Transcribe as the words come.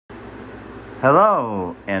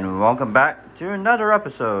Hello, and welcome back to another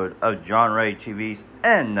episode of JohnRayTV's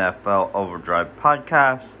NFL Overdrive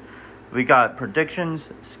podcast. We got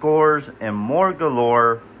predictions, scores, and more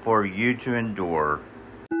galore for you to endure.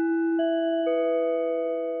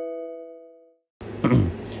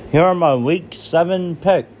 Here are my Week 7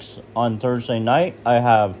 picks. On Thursday night, I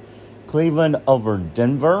have Cleveland over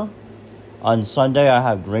Denver. On Sunday, I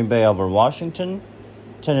have Green Bay over Washington,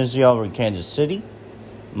 Tennessee over Kansas City,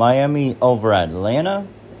 Miami over Atlanta,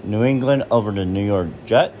 New England over the New York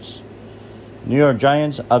Jets, New York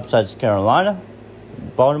Giants upsets Carolina,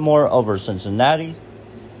 Baltimore over Cincinnati,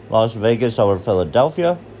 Las Vegas over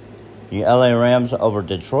Philadelphia, the LA Rams over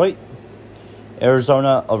Detroit,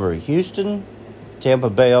 Arizona over Houston, Tampa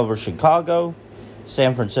Bay over Chicago,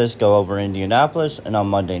 San Francisco over Indianapolis, and on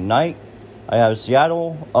Monday night, I have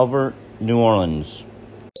Seattle over New Orleans.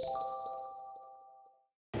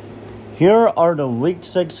 Here are the Week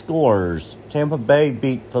 6 scores. Tampa Bay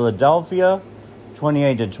beat Philadelphia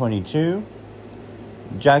 28-22.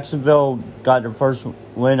 Jacksonville got their first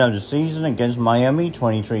win of the season against Miami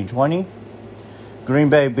 23-20. Green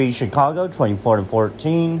Bay beat Chicago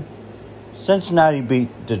 24-14. Cincinnati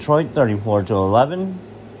beat Detroit 34-11.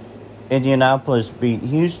 Indianapolis beat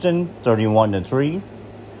Houston 31-3.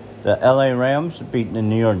 The LA Rams beat the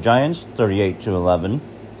New York Giants 38-11.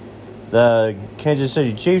 The Kansas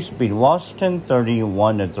City Chiefs beat Washington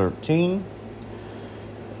 31-13.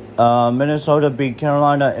 Minnesota beat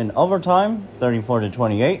Carolina in overtime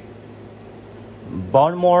 34-28.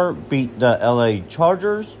 Baltimore beat the LA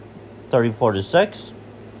Chargers 34-6.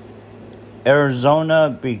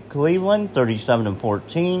 Arizona beat Cleveland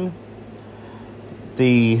 37-14.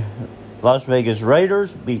 The Las Vegas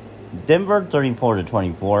Raiders beat Denver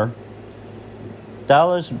 34-24.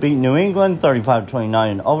 Dallas beat New England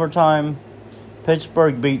 35-29 in overtime.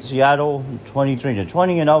 Pittsburgh beat Seattle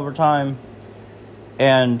 23-20 in overtime.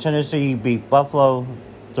 And Tennessee beat Buffalo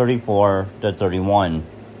 34-31.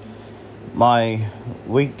 My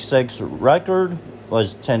Week 6 record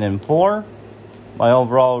was 10-4. My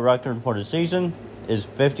overall record for the season is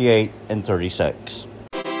 58-36.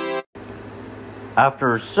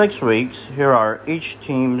 After 6 weeks, here are each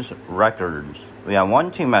team's records. We have one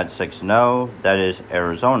team at 6-0, that is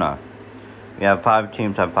Arizona. We have 5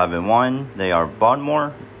 teams at 5-1. They are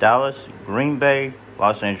Baltimore, Dallas, Green Bay,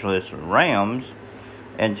 Los Angeles Rams,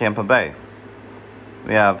 and Tampa Bay.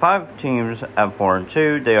 We have 5 teams at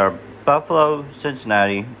 4-2. They are Buffalo,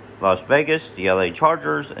 Cincinnati, Las Vegas, the LA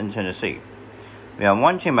Chargers, and Tennessee. We have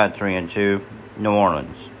one team at 3-2, New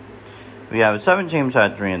Orleans. We have 7 teams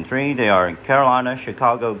at 3-3. They are Carolina,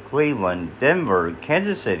 Chicago, Cleveland, Denver,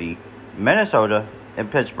 Kansas City, Minnesota,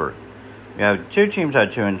 and Pittsburgh. We have 2 teams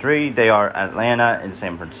at 2-3. They are Atlanta and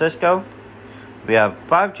San Francisco. We have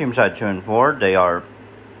 5 teams at 2-4. They are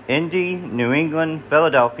Indy, New England,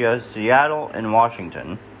 Philadelphia, Seattle, and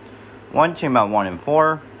Washington. 1 team at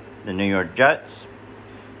 1-4. The New York Jets.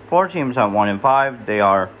 4 teams at 1-5. They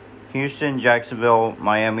are Houston, Jacksonville,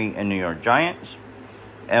 Miami, and New York Giants.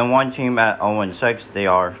 And 1 team at 0-6, they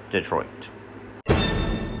are Detroit.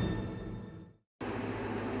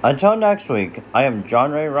 Until next week, I am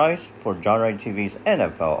John Ray Rice for JohnRayTV's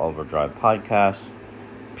NFL Overdrive podcast.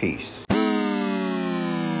 Peace.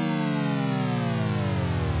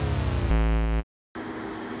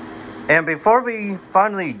 And before we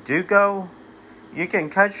finally do go, you can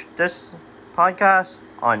catch this podcast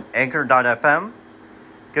on Anchor.fm,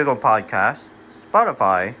 Google Podcasts,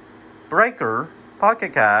 Spotify, Breaker,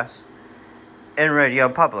 Pocket Cast, and Radio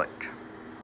Public.